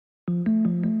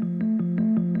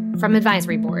From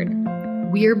Advisory Board,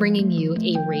 we're bringing you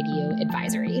a radio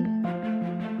advisory.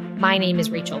 My name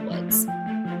is Rachel Woods.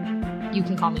 You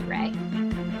can call me Ray.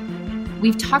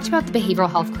 We've talked about the behavioral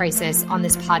health crisis on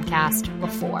this podcast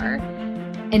before,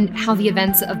 and how the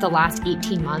events of the last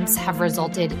 18 months have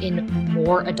resulted in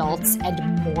more adults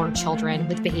and more children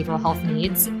with behavioral health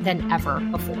needs than ever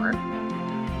before.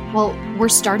 Well, we're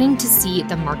starting to see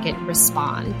the market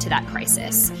respond to that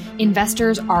crisis.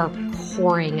 Investors are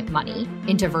pouring money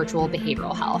into virtual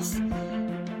behavioral health.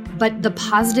 But the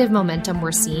positive momentum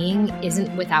we're seeing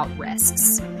isn't without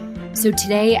risks. So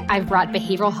today, I've brought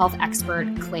behavioral health expert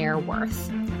Claire Worth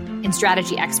and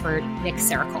strategy expert Nick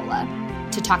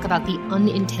Saracola to talk about the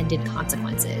unintended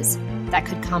consequences that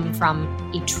could come from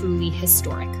a truly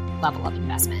historic level of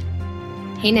investment.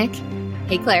 Hey, Nick.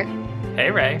 Hey, Claire.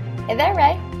 Hey, Ray. Hey there,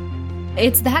 Ray.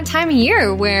 It's that time of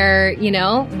year where,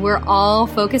 we're all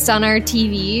focused on our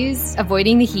TVs,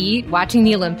 avoiding the heat, watching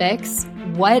the Olympics.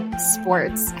 What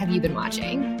sports have you been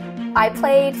watching? I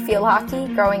played field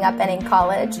hockey growing up and in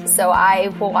college, so I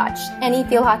will watch any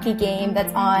field hockey game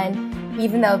that's on,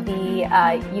 even though the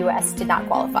U.S. did not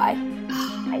qualify.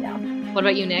 I know. What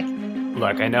about you, Nick?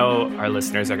 Look, I know our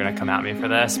listeners are going to come at me for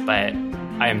this, but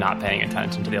I am not paying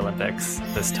attention to the Olympics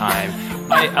this time.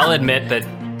 I'll admit that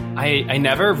I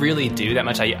never really do that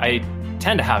much. I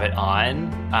tend to have it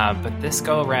on, but this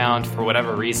go around, for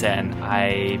whatever reason,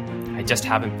 I just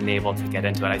haven't been able to get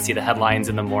into it. I see the headlines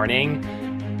in the morning,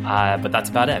 but that's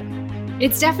about it.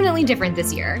 It's definitely different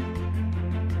this year.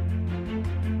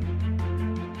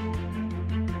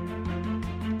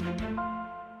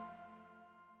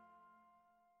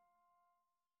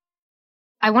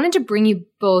 I wanted to bring you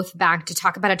both back to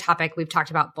talk about a topic we've talked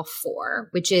about before,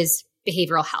 which is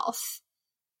behavioral health.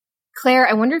 Claire,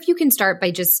 I wonder if you can start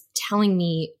by just telling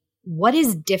me what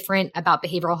is different about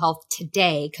behavioral health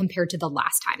today compared to the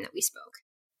last time that we spoke.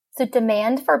 So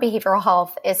demand for behavioral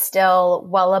health is still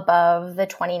well above the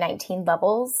 2019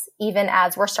 levels, even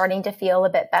as we're starting to feel a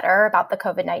bit better about the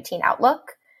COVID-19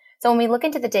 outlook. So when we look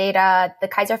into the data, the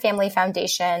Kaiser Family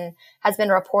Foundation has been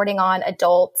reporting on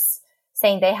adults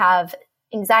saying they have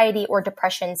anxiety or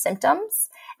depression symptoms,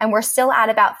 and we're still at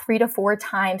about 3 to 4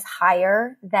 times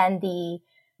higher than the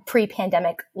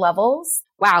pre-pandemic levels.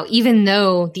 Wow. Even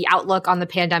though the outlook on the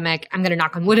pandemic, I'm going to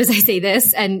knock on wood as I say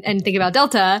this and think about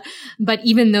Delta, but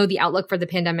even though the outlook for the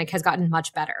pandemic has gotten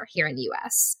much better here in the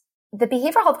US. The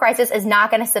behavioral health crisis is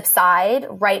not going to subside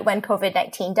right when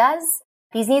COVID-19 does.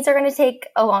 These needs are going to take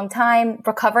a long time.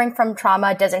 Recovering from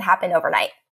trauma doesn't happen overnight.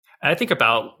 And I think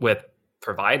about with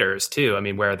providers too,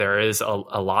 where there is a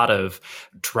lot of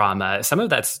trauma, some of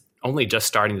that's only just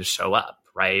starting to show up,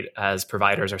 right? As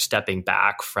providers are stepping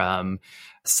back from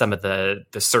some of the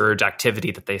surge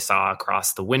activity that they saw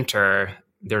across the winter,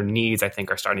 their needs, I think,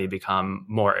 are starting to become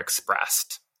more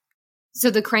expressed.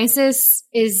 So the crisis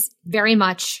is very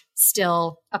much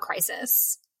still a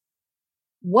crisis.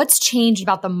 What's changed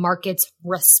about the market's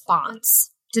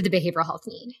response to the behavioral health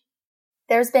need?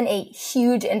 There's been a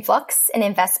huge influx in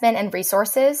investment and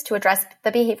resources to address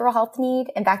the behavioral health need.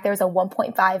 In fact, there's a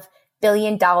 $1.5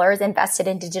 billion invested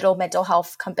in digital mental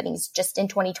health companies just in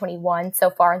 2021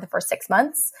 so far in the first 6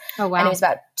 months. Oh, wow. And it was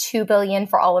about $2 billion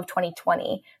for all of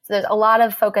 2020. So there's a lot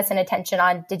of focus and attention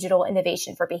on digital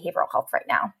innovation for behavioral health right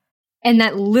now. And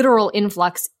that literal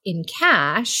influx in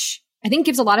cash, I think,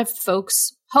 gives a lot of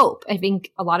folks hope. I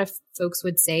think a lot of folks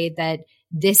would say that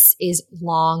this is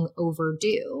long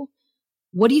overdue.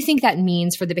 What do you think that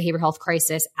means for the behavioral health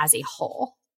crisis as a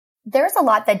whole? There's a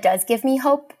lot that does give me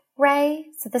hope, Ray.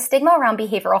 So the stigma around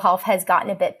behavioral health has gotten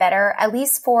a bit better, at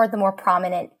least for the more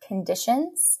prominent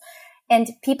conditions. And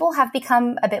people have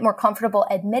become a bit more comfortable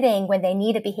admitting when they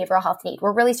need a behavioral health need.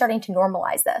 We're really starting to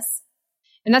normalize this.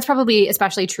 And that's probably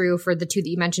especially true for the two that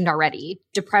you mentioned already,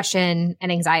 depression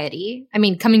and anxiety.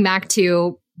 Coming back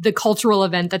to the cultural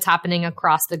event that's happening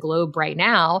across the globe right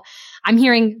now, I'm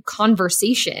hearing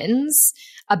conversations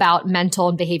about mental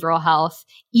and behavioral health,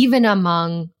 even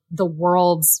among the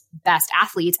world's best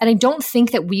athletes. And I don't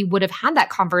think that we would have had that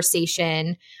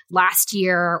conversation last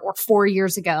year or 4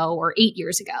 years ago or 8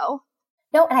 years ago.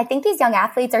 No, and I think these young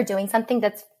athletes are doing something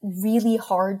that's really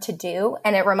hard to do.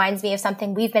 And it reminds me of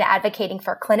something we've been advocating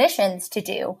for clinicians to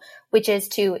do, which is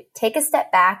to take a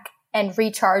step back and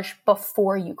recharge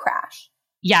before you crash.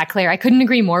 Yeah, Claire, I couldn't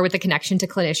agree more with the connection to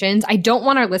clinicians. I don't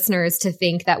want our listeners to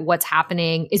think that what's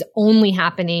happening is only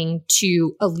happening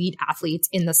to elite athletes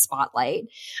in the spotlight.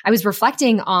 I was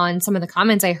reflecting on some of the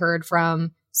comments I heard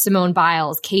from Simone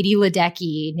Biles, Katie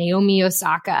Ledecky, Naomi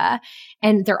Osaka,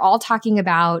 and they're all talking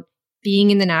about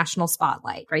being in the national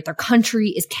spotlight, right? Their country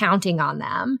is counting on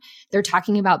them. They're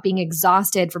talking about being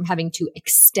exhausted from having to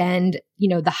extend,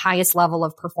 the highest level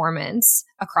of performance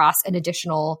across an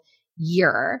additional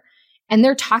year. And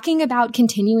they're talking about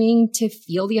continuing to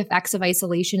feel the effects of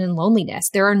isolation and loneliness.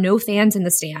 There are no fans in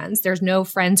the stands. There's no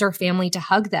friends or family to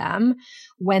hug them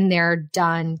when they're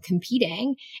done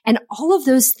competing. And all of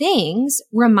those things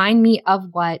remind me of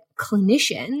what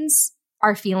clinicians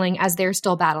are feeling as they're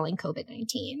still battling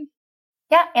COVID-19.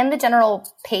 Yeah, and the general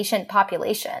patient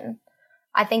population.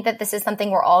 I think that this is something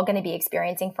we're all going to be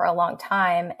experiencing for a long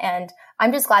time. And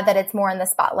I'm just glad that it's more in the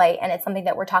spotlight and it's something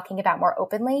that we're talking about more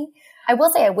openly. I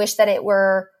will say I wish that it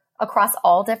were across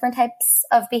all different types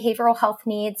of behavioral health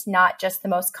needs, not just the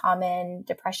most common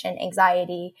depression,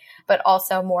 anxiety, but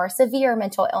also more severe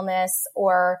mental illness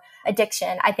or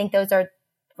addiction. I think those are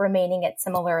remaining at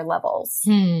similar levels.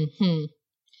 Mm-hmm.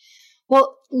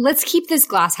 Well, let's keep this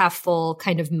glass half full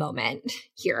kind of moment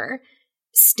here.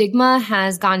 Stigma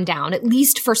has gone down, at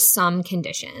least for some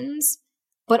conditions.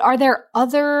 But are there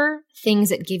other things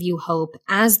that give you hope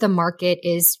as the market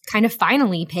is kind of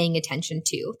finally paying attention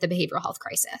to the behavioral health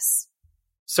crisis?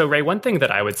 So, Ray, one thing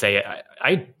that I would say,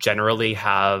 I generally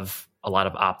have a lot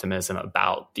of optimism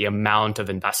about the amount of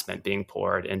investment being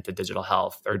poured into digital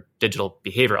health or digital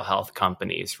behavioral health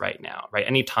companies right now, right?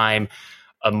 Anytime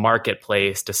a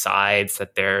marketplace decides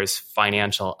that there's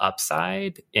financial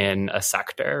upside in a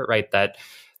sector, right, that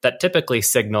typically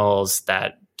signals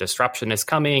that disruption is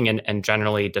coming, and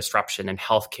generally disruption in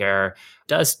healthcare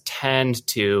does tend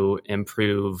to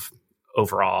improve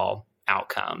overall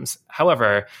outcomes.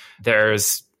 However,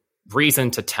 there's reason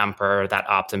to temper that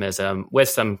optimism with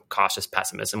some cautious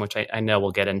pessimism, which I know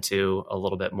we'll get into a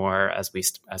little bit more as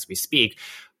we speak.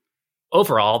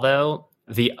 Overall, though,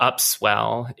 the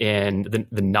upswell in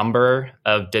the number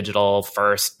of digital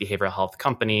first behavioral health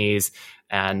companies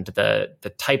and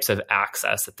the types of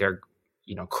access that they're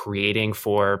creating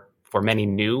for many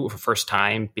new first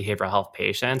time behavioral health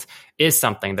patients is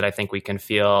something that I think we can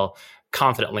feel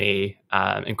confidently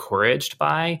encouraged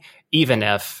by, even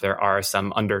if there are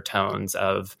some undertones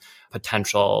of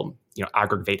potential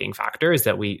aggravating factors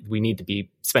that we need to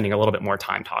be spending a little bit more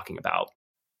time talking about.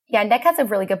 Yeah, Nick has a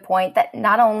really good point that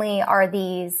not only are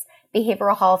these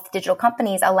behavioral health digital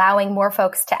companies allowing more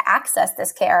folks to access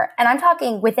this care, and I'm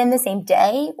talking within the same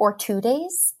day or 2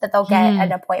 days that they'll get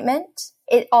an appointment,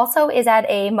 it also is at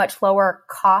a much lower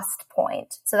cost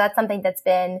point. So that's something that's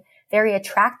been very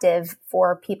attractive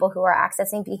for people who are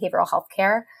accessing behavioral health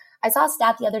care. I saw a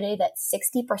stat the other day that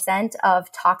 60% of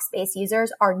Talkspace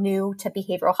users are new to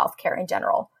behavioral health care in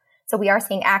general. So we are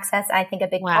seeing access. And I think a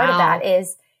big part of that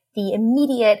is the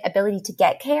immediate ability to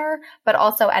get care, but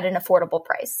also at an affordable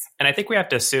price. And I think we have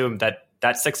to assume that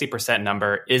 60%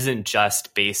 number isn't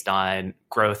just based on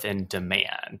growth in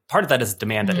demand. Part of that is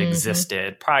demand that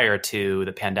existed prior to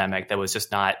the pandemic that was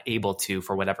just not able to,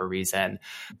 for whatever reason,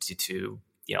 due to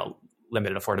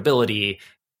limited affordability,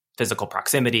 physical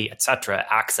proximity, et cetera,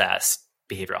 access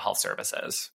behavioral health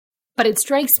services. But it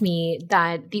strikes me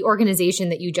that the organization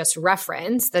that you just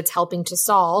referenced that's helping to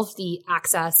solve the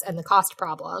access and the cost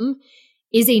problem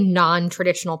is a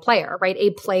non-traditional player, right?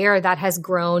 A player that has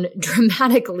grown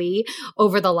dramatically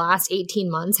over the last 18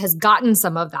 months, has gotten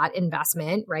some of that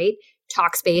investment, right?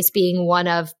 Talkspace being one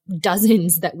of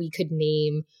dozens that we could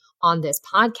name on this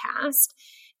podcast.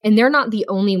 And they're not the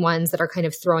only ones that are kind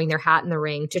of throwing their hat in the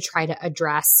ring to try to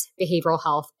address behavioral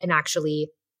health and actually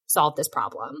solve this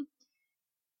problem.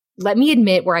 Let me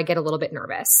admit where I get a little bit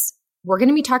nervous. We're going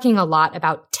to be talking a lot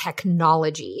about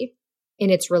technology in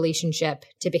its relationship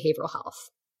to behavioral health.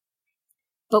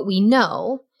 But we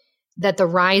know that the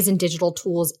rise in digital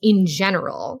tools in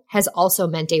general has also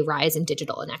meant a rise in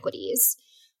digital inequities.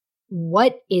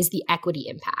 What is the equity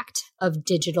impact of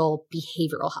digital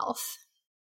behavioral health?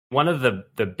 One of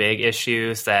the big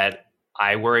issues that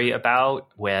I worry about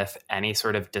with any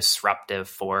sort of disruptive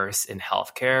force in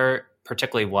healthcare,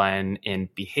 particularly one in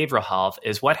behavioral health,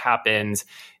 is what happens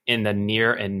in the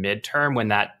near and midterm when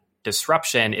that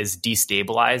disruption is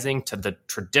destabilizing to the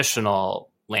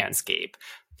traditional landscape.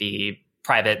 The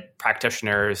private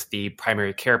practitioners, the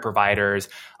primary care providers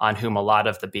on whom a lot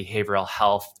of the behavioral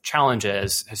health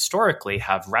challenges historically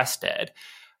have rested.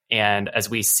 And as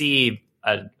we see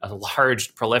a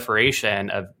large proliferation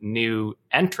of new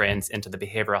entrants into the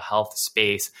behavioral health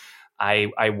space,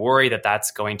 I worry that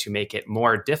that's going to make it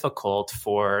more difficult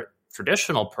for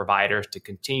traditional providers to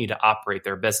continue to operate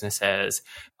their businesses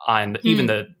on even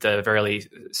the very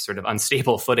sort of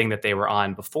unstable footing that they were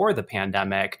on before the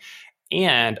pandemic.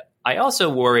 And I also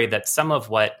worry that some of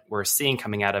what we're seeing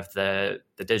coming out of the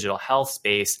digital health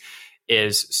space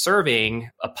is serving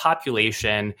a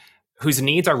population whose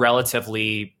needs are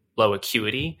relatively low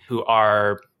acuity, who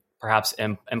are perhaps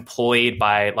employed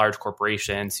by large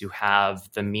corporations who have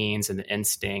the means and the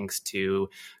instincts to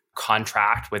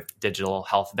contract with digital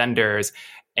health vendors.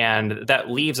 And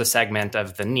that leaves a segment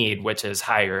of the need, which is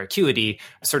higher acuity,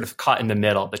 sort of caught in the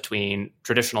middle between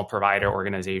traditional provider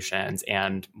organizations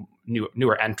and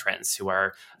newer entrants who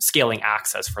are scaling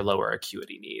access for lower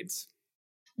acuity needs.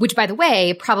 Which, by the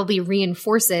way, probably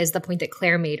reinforces the point that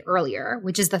Claire made earlier,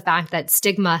 which is the fact that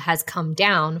stigma has come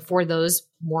down for those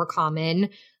more common,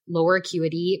 lower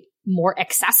acuity, more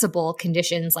accessible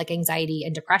conditions like anxiety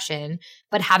and depression,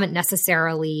 but haven't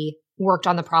necessarily worked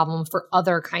on the problem for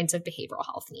other kinds of behavioral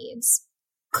health needs.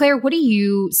 Claire, what do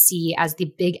you see as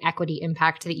the big equity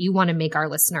impact that you want to make our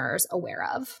listeners aware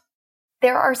of?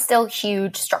 There are still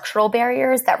huge structural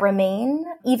barriers that remain,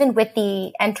 even with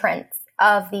the entrance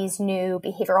of these new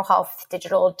behavioral health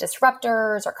digital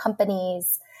disruptors or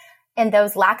companies. And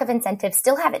those lack of incentives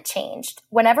still haven't changed.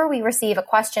 Whenever we receive a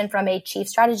question from a chief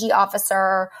strategy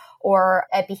officer or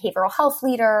a behavioral health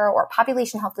leader or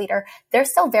population health leader, they're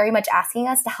still very much asking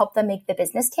us to help them make the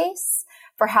business case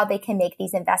for how they can make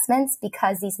these investments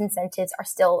because these incentives are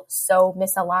still so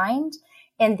misaligned.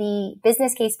 And the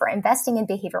business case for investing in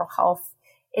behavioral health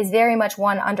is very much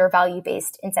one under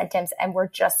value-based incentives, and we're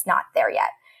just not there yet.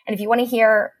 And if you want to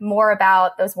hear more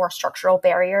about those more structural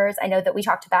barriers, I know that we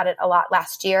talked about it a lot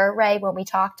last year, Ray, when we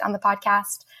talked on the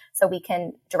podcast, so we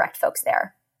can direct folks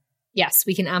there. Yes,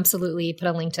 we can absolutely put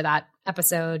a link to that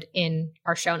episode in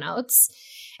our show notes.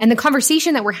 And the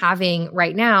conversation that we're having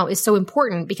right now is so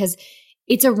important because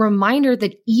it's a reminder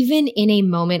that even in a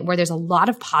moment where there's a lot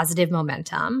of positive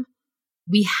momentum,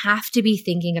 we have to be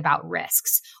thinking about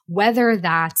risks, whether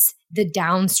that's the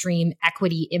downstream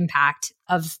equity impact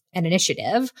of an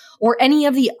initiative or any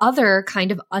of the other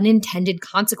kind of unintended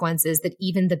consequences that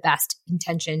even the best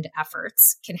intentioned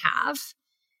efforts can have.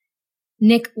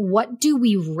 Nick, what do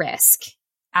we risk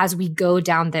as we go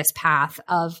down this path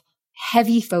of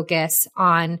heavy focus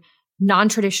on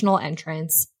non-traditional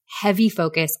entrants, heavy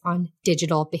focus on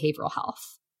digital behavioral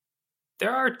health?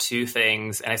 There are two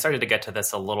things, and I started to get to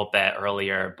this a little bit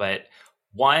earlier, but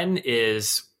one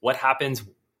is what happens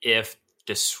if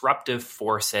disruptive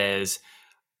forces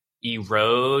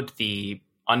erode the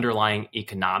underlying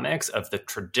economics of the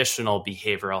traditional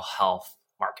behavioral health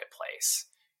marketplace.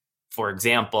 For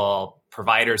example,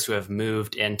 providers who have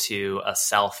moved into a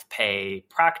self-pay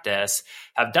practice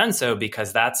have done so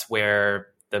because that's where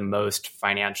the most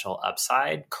financial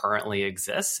upside currently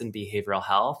exists in behavioral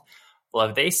health. Well,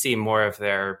 if they see more of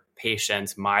their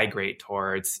patients migrate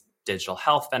towards digital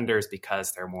health vendors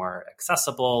because they're more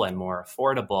accessible and more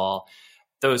affordable,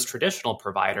 those traditional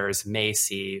providers may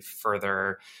see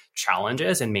further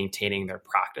challenges in maintaining their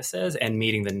practices and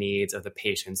meeting the needs of the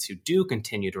patients who do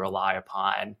continue to rely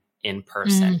upon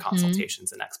in-person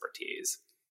consultations and expertise.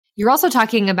 You're also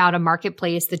talking about a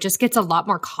marketplace that just gets a lot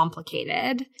more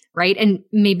complicated, right? And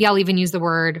maybe I'll even use the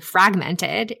word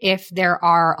fragmented if there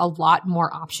are a lot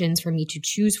more options for me to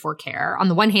choose for care. On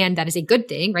the one hand, that is a good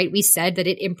thing, right? We said that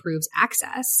it improves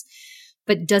access,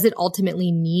 but does it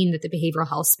ultimately mean that the behavioral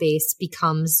health space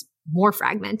becomes more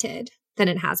fragmented than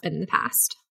it has been in the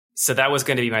past? So that was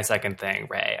going to be my second thing,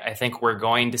 Ray. I think we're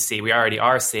going to see, we already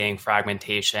are seeing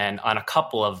fragmentation on a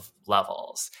couple of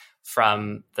levels,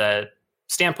 from the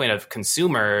standpoint of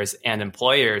consumers and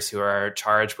employers who are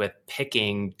charged with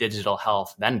picking digital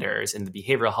health vendors in the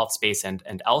behavioral health space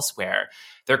and elsewhere.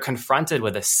 They're confronted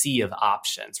with a sea of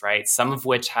options, right? Some of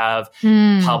which have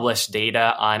published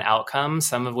data on outcomes,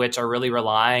 some of which are really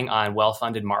relying on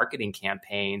well-funded marketing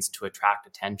campaigns to attract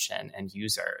attention and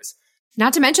users.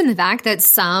 Not to mention the fact that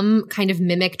some kind of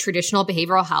mimic traditional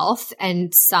behavioral health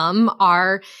and some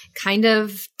are kind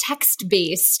of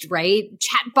text-based, right?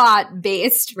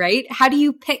 Chatbot-based, right? How do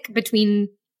you pick between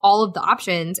all of the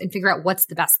options and figure out what's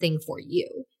the best thing for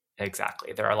you?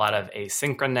 Exactly. There are a lot of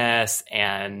asynchronous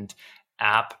and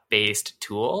app-based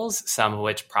tools, some of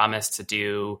which promise to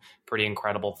do pretty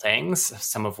incredible things,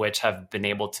 some of which have been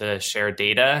able to share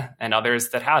data and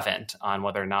others that haven't on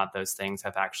whether or not those things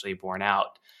have actually borne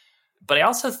out. But I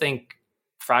also think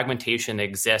fragmentation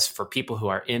exists for people who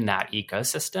are in that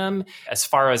ecosystem as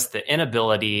far as the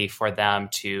inability for them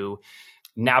to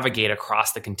navigate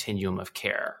across the continuum of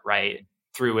care, right?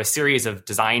 Through a series of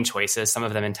design choices, some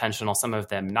of them intentional, some of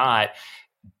them not,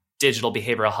 digital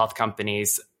behavioral health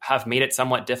companies have made it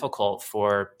somewhat difficult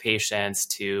for patients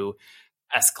to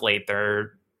escalate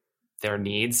their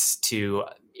needs to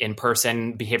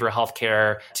in-person behavioral health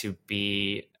care, to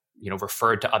be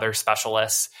referred to other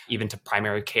specialists, even to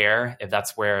primary care, if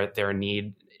that's where their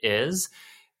need is.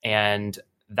 And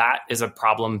that is a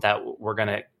problem that we're going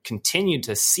to continue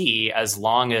to see as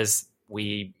long as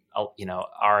we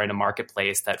are in a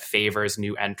marketplace that favors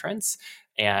new entrants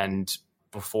and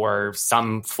before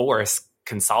some force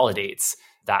consolidates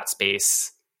that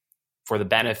space for the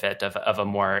benefit of a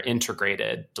more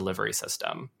integrated delivery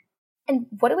system. And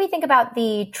what do we think about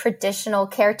the traditional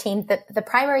care team, the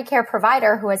primary care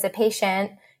provider who has a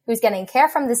patient who's getting care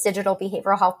from this digital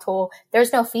behavioral health tool?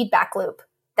 There's no feedback loop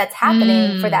that's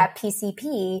happening for that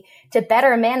PCP to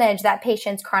better manage that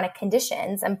patient's chronic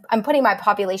conditions. I'm putting my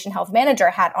population health manager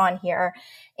hat on here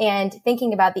and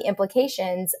thinking about the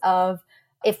implications of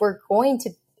if we're going to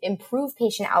improve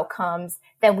patient outcomes,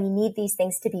 then we need these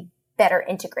things to be better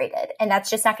integrated. And that's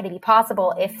just not going to be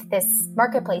possible if this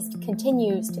marketplace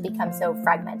continues to become so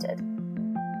fragmented.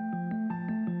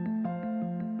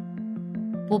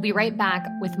 We'll be right back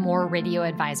with more Radio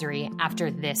Advisory after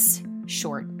this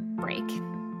short break.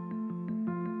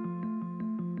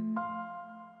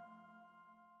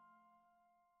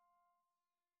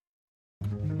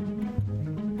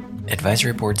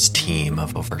 Advisory Board's team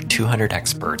of over 200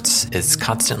 experts is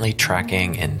constantly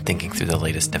tracking and thinking through the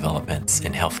latest developments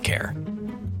in healthcare.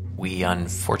 We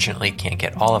unfortunately can't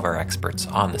get all of our experts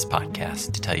on this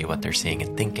podcast to tell you what they're seeing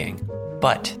and thinking,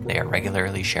 but they are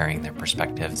regularly sharing their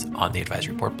perspectives on the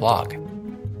Advisory Board blog.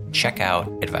 Check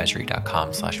out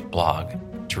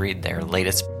advisory.com/blog to read their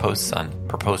latest posts on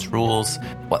proposed rules,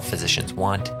 what physicians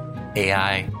want,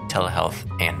 AI, telehealth,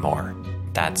 and more.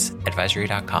 That's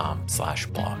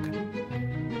advisory.com/blog.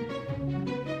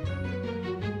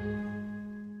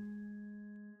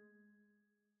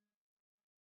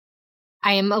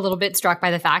 I am a little bit struck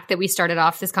by the fact that we started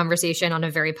off this conversation on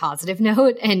a very positive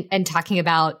note and talking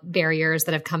about barriers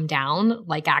that have come down,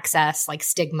 like access, like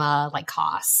stigma, like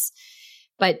costs.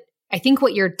 But I think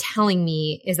what you're telling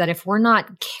me is that if we're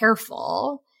not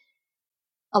careful,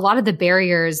 a lot of the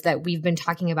barriers that we've been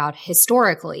talking about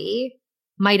historically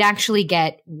might actually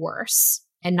get worse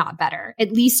and not better,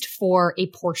 at least for a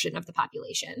portion of the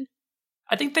population.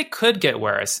 I think they could get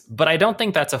worse, but I don't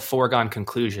think that's a foregone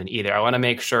conclusion either. I want to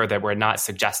make sure that we're not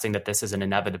suggesting that this is an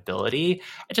inevitability.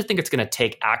 I just think it's going to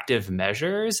take active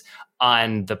measures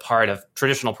on the part of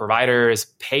traditional providers,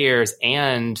 payers,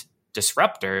 and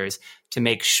disruptors to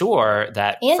make sure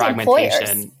that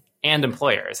fragmentation and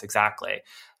employers, exactly,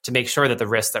 to make sure that the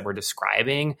risks that we're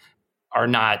describing are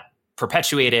not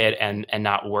perpetuated and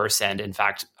not worsened. In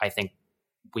fact, I think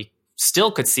we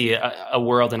still could see a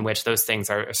world in which those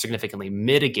things are significantly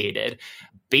mitigated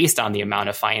based on the amount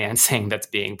of financing that's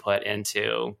being put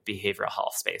into behavioral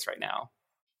health space right now.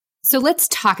 So let's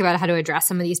talk about how to address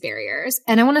some of these barriers.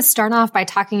 And I want to start off by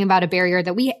talking about a barrier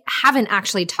that we haven't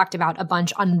actually talked about a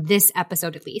bunch on this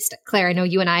episode, at least. Claire, I know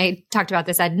you and I talked about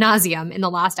this ad nauseum in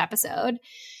the last episode,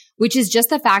 which is just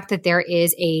the fact that there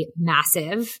is a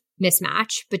massive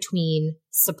mismatch between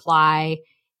supply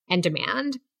and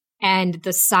demand. And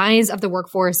the size of the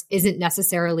workforce isn't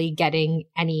necessarily getting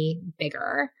any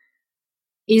bigger.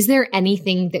 Is there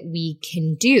anything that we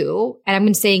can do? And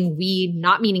I'm saying we,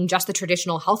 not meaning just the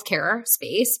traditional healthcare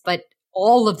space, but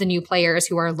all of the new players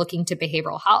who are looking to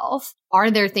behavioral health.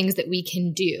 Are there things that we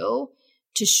can do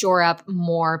to shore up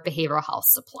more behavioral health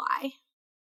supply?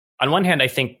 On one hand, I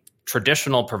think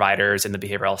traditional providers in the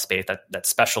behavioral health space, that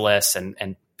specialists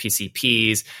and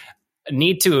PCPs,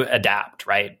 need to adapt,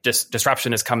 right?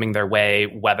 Disruption is coming their way,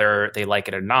 whether they like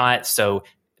it or not. So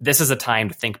this is a time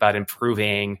to think about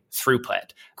improving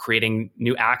throughput, creating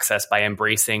new access by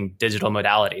embracing digital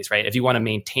modalities, right? If you want to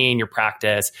maintain your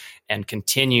practice and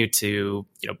continue to,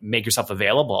 make yourself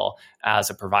available as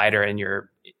a provider in your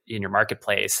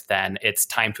marketplace, then it's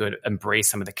time to embrace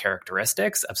some of the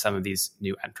characteristics of some of these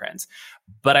new entrants.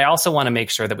 But I also want to make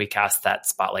sure that we cast that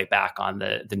spotlight back on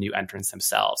the new entrants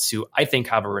themselves, who I think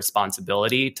have a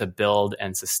responsibility to build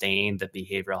and sustain the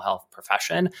behavioral health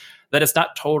profession that it's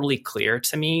not totally clear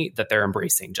to me that they're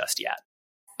embracing just yet.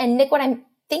 And Nick, what I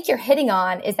think you're hitting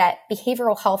on is that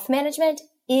behavioral health management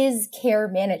is care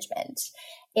management.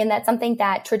 And that's something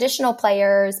that traditional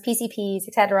players, PCPs,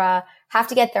 et cetera, have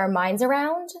to get their minds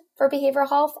around for behavioral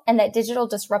health, and that digital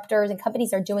disruptors and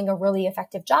companies are doing a really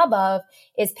effective job of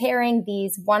is pairing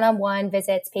these one-on-one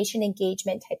visits, patient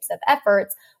engagement types of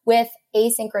efforts with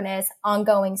asynchronous,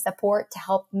 ongoing support to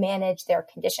help manage their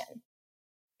condition.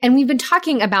 And we've been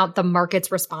talking about the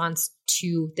market's response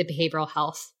to the behavioral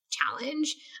health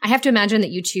challenge. I have to imagine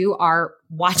that you two are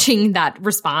watching that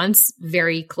response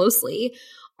very closely.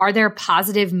 Are there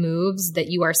positive moves that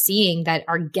you are seeing that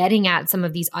are getting at some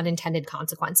of these unintended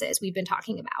consequences we've been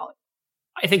talking about?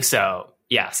 I think so,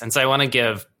 yes. And so I want to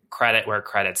give credit where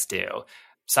credit's due.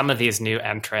 some of these new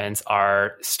entrants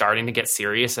are starting to get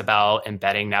serious about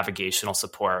embedding navigational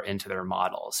support into their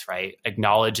models, right?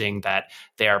 Acknowledging that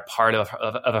they are part of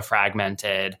a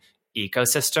fragmented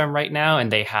ecosystem right now,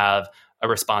 and they have a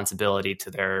responsibility to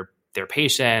their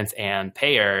patients and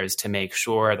payers to make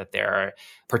sure that they're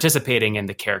participating in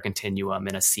the care continuum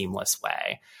in a seamless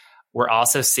way. We're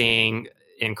also seeing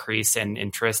increase in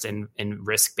interest in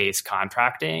risk-based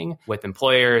contracting with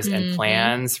employers and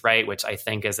plans, right? Which I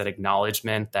think is an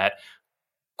acknowledgement that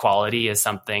quality is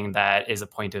something that is a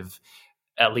point of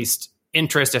at least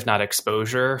interest, if not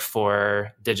exposure,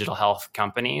 for digital health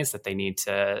companies that they need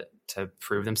to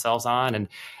prove themselves on.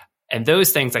 And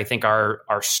those things I think are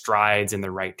strides in the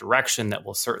right direction that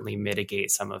will certainly mitigate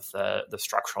some of the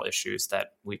structural issues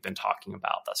that we've been talking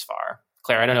about thus far.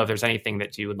 Claire, I don't know if there's anything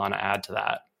that you would want to add to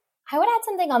that. I would add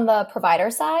something on the provider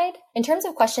side. In terms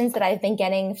of questions that I've been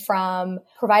getting from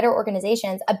provider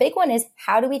organizations, a big one is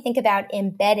how do we think about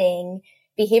embedding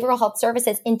behavioral health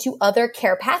services into other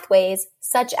care pathways,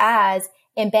 such as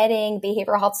embedding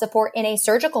behavioral health support in a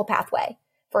surgical pathway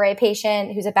for a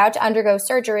patient who's about to undergo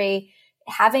surgery,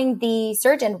 having the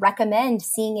surgeon recommend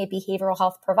seeing a behavioral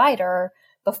health provider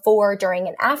before, during,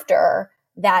 and after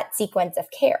that sequence of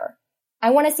care. I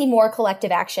want to see more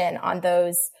collective action on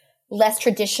those less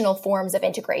traditional forms of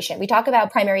integration. We talk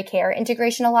about primary care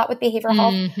integration a lot with behavioral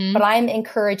health, but I'm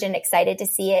encouraged and excited to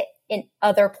see it in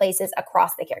other places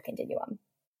across the care continuum.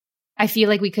 I feel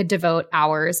like we could devote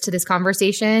hours to this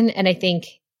conversation. And I think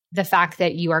the fact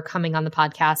that you are coming on the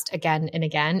podcast again and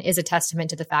again is a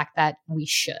testament to the fact that we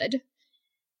should.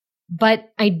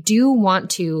 But I do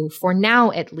want to, for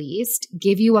now at least,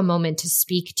 give you a moment to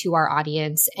speak to our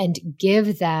audience and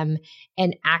give them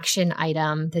an action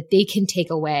item that they can take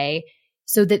away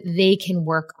so that they can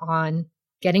work on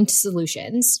getting to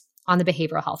solutions on the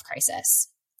behavioral health crisis.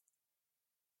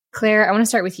 Claire, I want to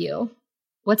start with you.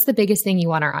 What's the biggest thing you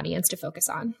want our audience to focus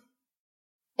on?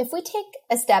 If we take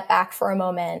a step back for a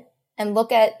moment and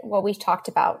look at what we've talked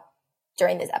about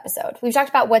during this episode, we've talked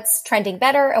about what's trending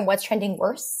better and what's trending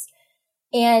worse.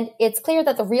 And it's clear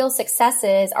that the real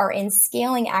successes are in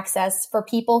scaling access for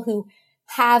people who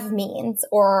have means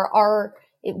or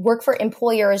work for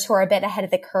employers who are a bit ahead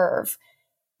of the curve.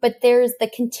 But there's the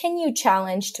continued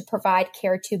challenge to provide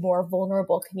care to more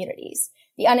vulnerable communities,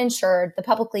 the uninsured, the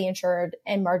publicly insured,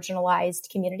 and marginalized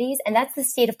communities. And that's the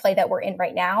state of play that we're in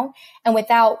right now. And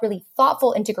without really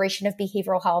thoughtful integration of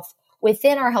behavioral health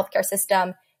within our healthcare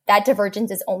system, that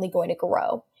divergence is only going to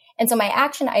grow. And so my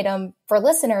action item for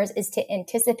listeners is to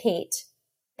anticipate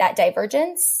that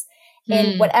divergence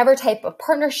in whatever type of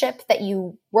partnership that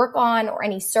you work on or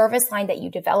any service line that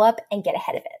you develop and get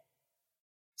ahead of it.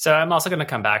 So I'm also going to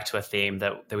come back to a theme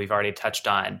that we've already touched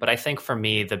on. But I think for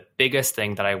me, the biggest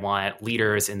thing that I want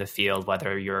leaders in the field,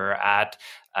 whether you're at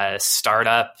a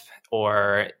startup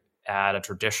or at a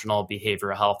traditional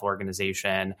behavioral health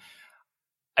organization,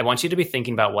 I want you to be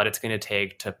thinking about what it's going to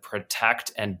take to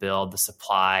protect and build the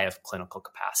supply of clinical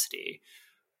capacity.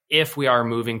 If we are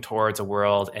moving towards a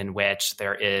world in which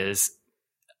there is,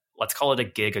 let's call it a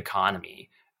gig economy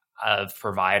of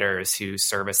providers who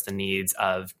service the needs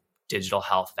of digital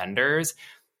health vendors,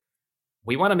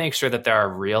 we want to make sure that there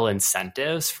are real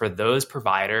incentives for those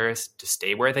providers to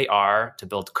stay where they are, to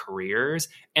build careers,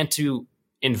 and to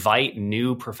invite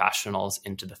new professionals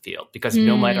into the field. Because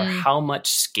no matter how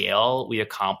much scale we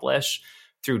accomplish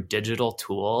through digital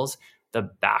tools, the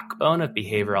backbone of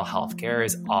behavioral healthcare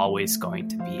is always going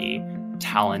to be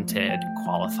talented,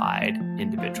 qualified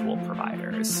individual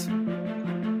providers.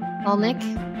 Well, Nick,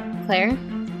 Claire,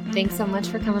 thanks so much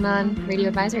for coming on Radio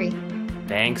Advisory.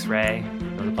 Thanks, Ray.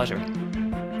 It was a pleasure.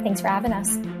 Thanks for having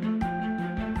us.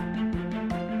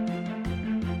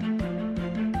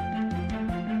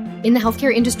 In the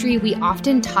healthcare industry, we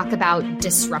often talk about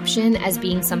disruption as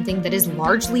being something that is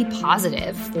largely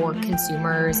positive for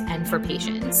consumers and for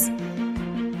patients.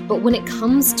 But when it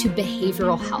comes to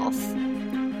behavioral health,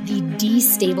 the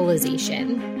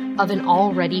destabilization of an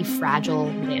already fragile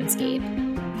landscape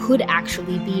could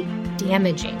actually be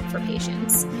damaging for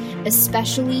patients,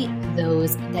 especially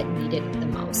those that need it the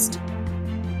most.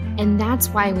 And that's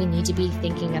why we need to be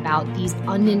thinking about these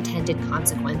unintended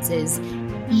consequences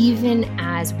even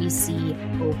as we see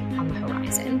hope on the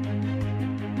horizon.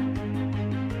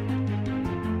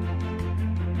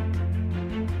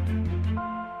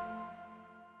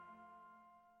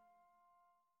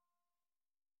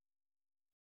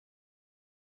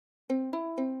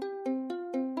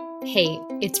 Hey,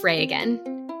 it's Ray again.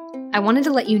 I wanted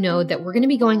to let you know that we're going to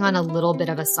be going on a little bit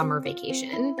of a summer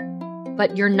vacation,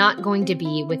 but you're not going to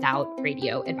be without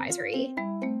Radio Advisory.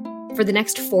 For the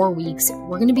next 4 weeks,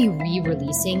 we're going to be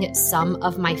re-releasing some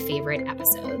of my favorite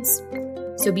episodes.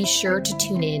 So be sure to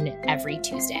tune in every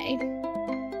Tuesday,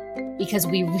 because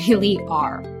we really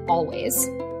are always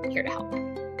here to help.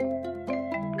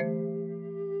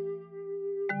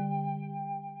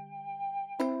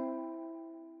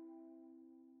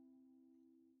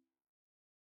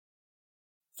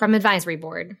 From Advisory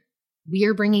Board, we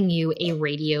are bringing you a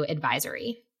radio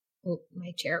advisory. Oh,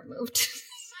 my chair moved.